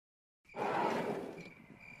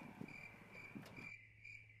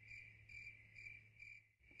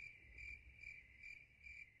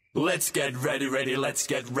Let's get ready, let's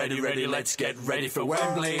get ready, let's get ready for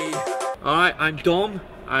Wembley. Alright, I'm Dom.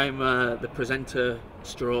 I'm the presenter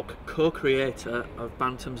stroke co-creator of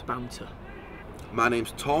Bantams Banter. My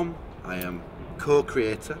name's Tom. I am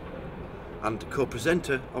co-creator and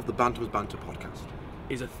co-presenter of the Bantams Banter podcast.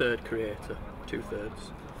 He's a third creator, 2/3,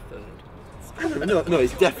 third. No,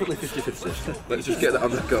 it's definitely 50-50. Let's just get that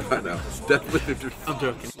on record right now. It's definitely 50-50. I'm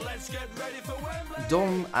joking.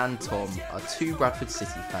 Dom and Tom are two Bradford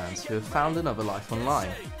City fans who have found another life online.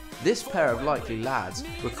 This pair of likely lads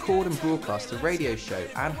record and broadcast a radio show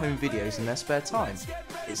and home videos in their spare time.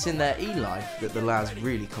 It's in their e-life that the lads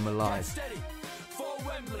really come alive.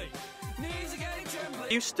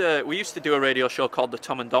 We used to do a radio show called the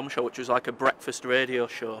Tom and Dom Show, which was like a breakfast radio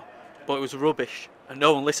show, but it was rubbish and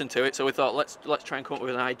no one listened to it. So we thought, let's try and come up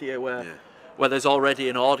with an idea where there's already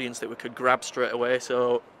an audience that we could grab straight away.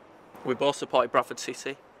 So we both supported Bradford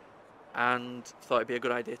City and thought it'd be a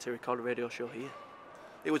good idea to record a radio show here.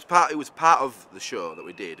 It was part of the show that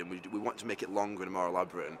we did, and we wanted to make it longer and more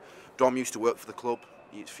elaborate. And Dom used to work for the club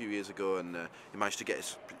a few years ago, and he managed to get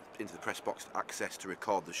us into the press box access to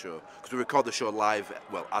record the show, because we record the show live,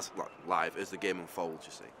 well, as live as the game unfolds,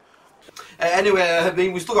 you see. Anyway,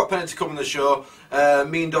 we still got plenty to come on the show.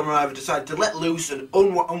 Me and Dom and I have decided to let loose and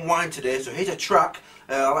unwind today, so here's a track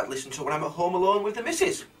I like listening to when I'm at home alone with the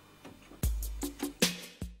missus.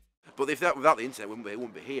 But without the internet, it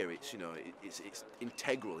wouldn't be here. It's, it's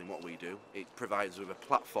integral in what we do. It provides us with a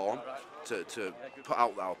platform to put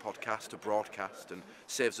out our podcast, to broadcast, and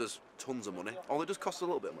saves us tons of money. All it does cost a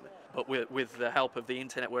little bit of money. But with the help of the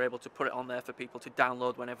internet, we're able to put it on there for people to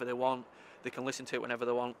download whenever they want. They can listen to it whenever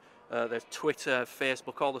they want. There's Twitter,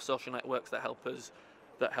 Facebook, all the social networks that help us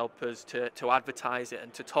to advertise it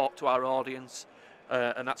and to talk to our audience.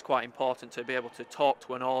 And that's quite important, to be able to talk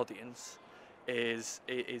to an audience is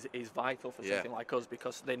vital for something like us,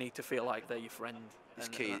 because they need to feel like they're your friend. It's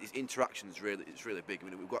key. Interaction is really big. I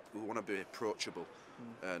mean, we want to be approachable,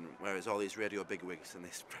 and whereas all these radio bigwigs in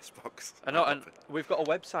this press box. I know, and we've got a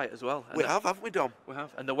website as well. We have, haven't we, Dom? We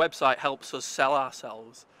have, and the website helps us sell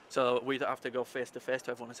ourselves. So we don't have to go face to face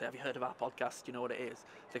to everyone and say, "Have you heard of our podcast? Do you know what it is?"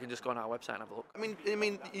 They can just go on our website and have a look. I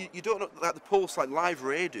mean, you don't know, like the Pulse, like live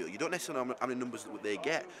radio. You don't necessarily know how many numbers that they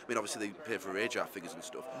get. I mean, obviously they pay for radio figures and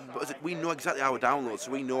stuff, but we know exactly our downloads,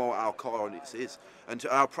 so we know what our core audience is, and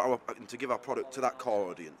to give our product to that core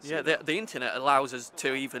audience. Yeah, the internet allows us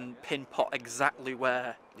to even pinpoint exactly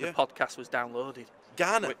where the podcast was downloaded.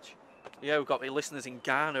 Ghana. We've got listeners in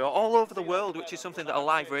Ghana, all over the world, which is something that a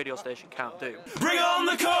live radio station can't do. Bring on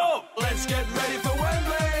the cup! Let's get ready for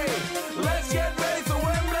Wembley! Let's get ready for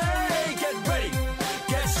Wembley! Get ready,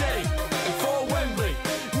 get steady for Wembley!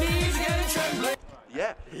 Knees getting trembling!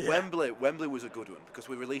 Yeah. Wembley was a good one, because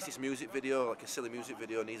we released this music video, like a silly music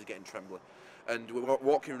video, Knees Are Getting Trembling. And we were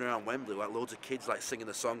walking around Wembley, like loads of kids like singing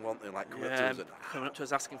the song, weren't they? Like coming up to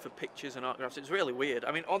us asking for pictures and autographs. It's really weird.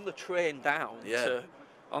 I mean, on the train down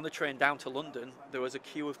to London, there was a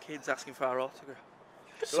queue of kids asking for our autograph.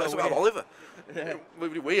 So that's about Oliver. Yeah.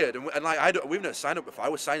 Really weird. And like we've never signed up before. I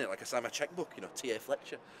was signing it like I signed my checkbook, T.A.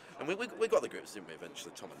 Fletcher. And we got the grips, didn't we,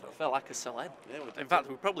 eventually, Tom and Dom? Felt like a celeb. Yeah, in fact,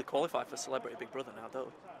 we probably qualify for Celebrity Big Brother now, don't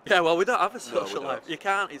we? Yeah, well, we don't have a social life. You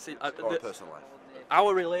can't. It's or a personal life.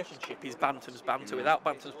 Our relationship is Bantams Banter. Without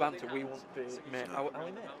Bantams Banter, we wouldn't be mate. Are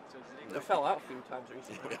we mate? We fell out a few times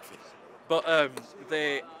recently. But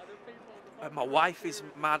my wife is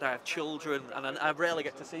mad, I have children, and I rarely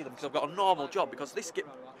get to see them because I've got a normal job, because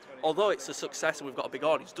although it's a success and we've got a big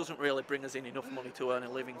audience, doesn't really bring us in enough money to earn a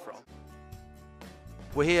living from.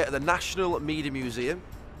 We're here at the National Media Museum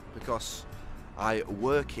because I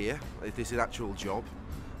work here. This is an actual job.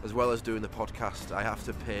 As well as doing the podcast, I have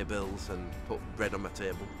to pay bills and put bread on my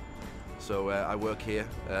table. So I work here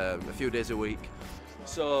a few days a week.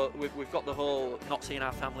 So we've got the whole not seeing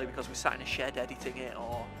our family because we sat in a shed editing it,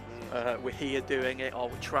 or we're here doing it, or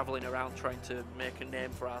we're travelling around trying to make a name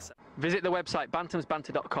for ourselves. Visit the website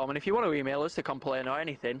bantamsbanter.com, and if you want to email us to complain or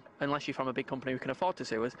anything, unless you're from a big company who can afford to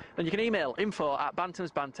sue us, then you can email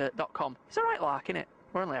info@bantamsbanter.com. It's alright lark, innit?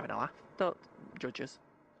 We're only having a laugh. Don't judge us.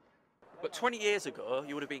 But 20 years ago,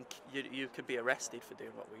 you could be arrested for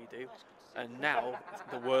doing what we do, and now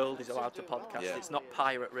the world is allowed to podcast. Yeah. It's not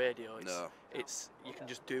pirate radio. It's you can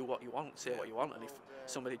just do what you want, say what you want, and if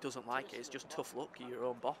somebody doesn't like it, it's just tough luck. You're your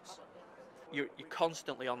own boss. You're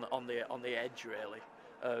constantly on the edge, really,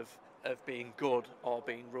 of being good or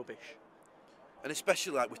being rubbish. And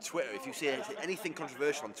especially like with Twitter, if you see anything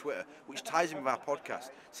controversial on Twitter, which ties in with our podcast,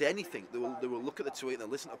 say anything, they will look at the tweet and they'll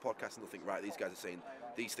listen to the podcast and they'll think, right, these guys are saying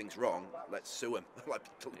these things wrong, let's sue them. Like,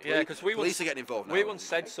 yeah, because police are getting involved now. We once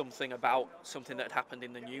said something about something that had happened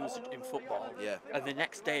in the news in football, yeah, and the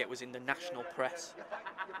next day it was in the national press.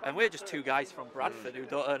 And we're just two guys from Bradford who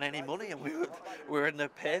don't earn any money, and we were in the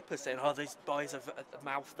paper saying, oh, these boys have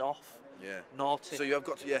mouthed off. Yeah. Naughty. So you have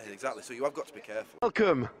got to, yeah, exactly. So you have got to be careful.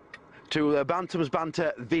 Welcome to the Bantams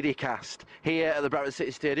Banter vidicast here at the Bradford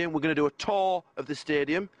City Stadium. We're going to do a tour of the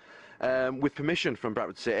stadium with permission from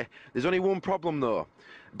Bradford City. There's only one problem though.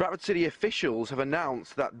 Bradford City officials have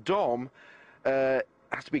announced that Dom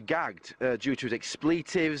has to be gagged due to his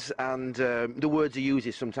expletives and the words he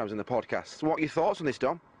uses sometimes in the podcast. So what are your thoughts on this,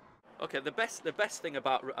 Dom? Okay, the best thing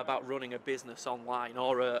about running a business online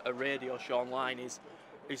or a radio show online is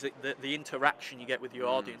the interaction you get with your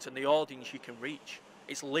audience and the audience you can reach.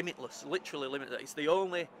 It's limitless, literally limitless.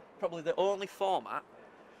 It's probably the only format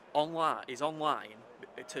online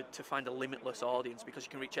to find a limitless audience, because you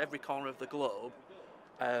can reach every corner of the globe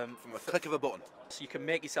from a click of a button. So you can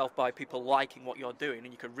make yourself by people liking what you're doing,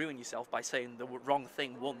 and you can ruin yourself by saying the wrong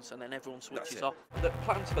thing once, and then everyone switches off. The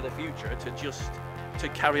plans for the future are to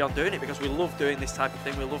carry on doing it, because we love doing this type of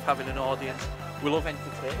thing. We love having an audience. We love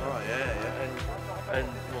entertaining. Oh yeah. And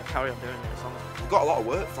we'll carry on doing it as long as we've got a lot of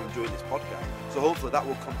work from doing this podcast, so hopefully that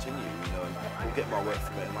will continue, you know, and we'll get more work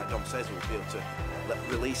from it, and like Dom says, we'll be able to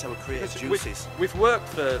release our creative juices. We've worked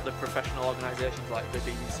for the professional organisations like the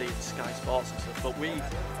BBC, the Sky Sports and stuff, but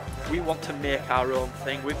we want to make our own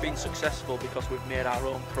thing. We've been successful because we've made our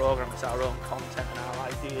own programmes, our own content and our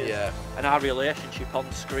ideas and our relationship on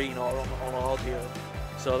screen or on audio.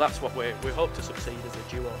 So that's what we hope to succeed as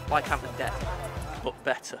a duo, like Ant and Dec, but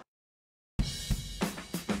better.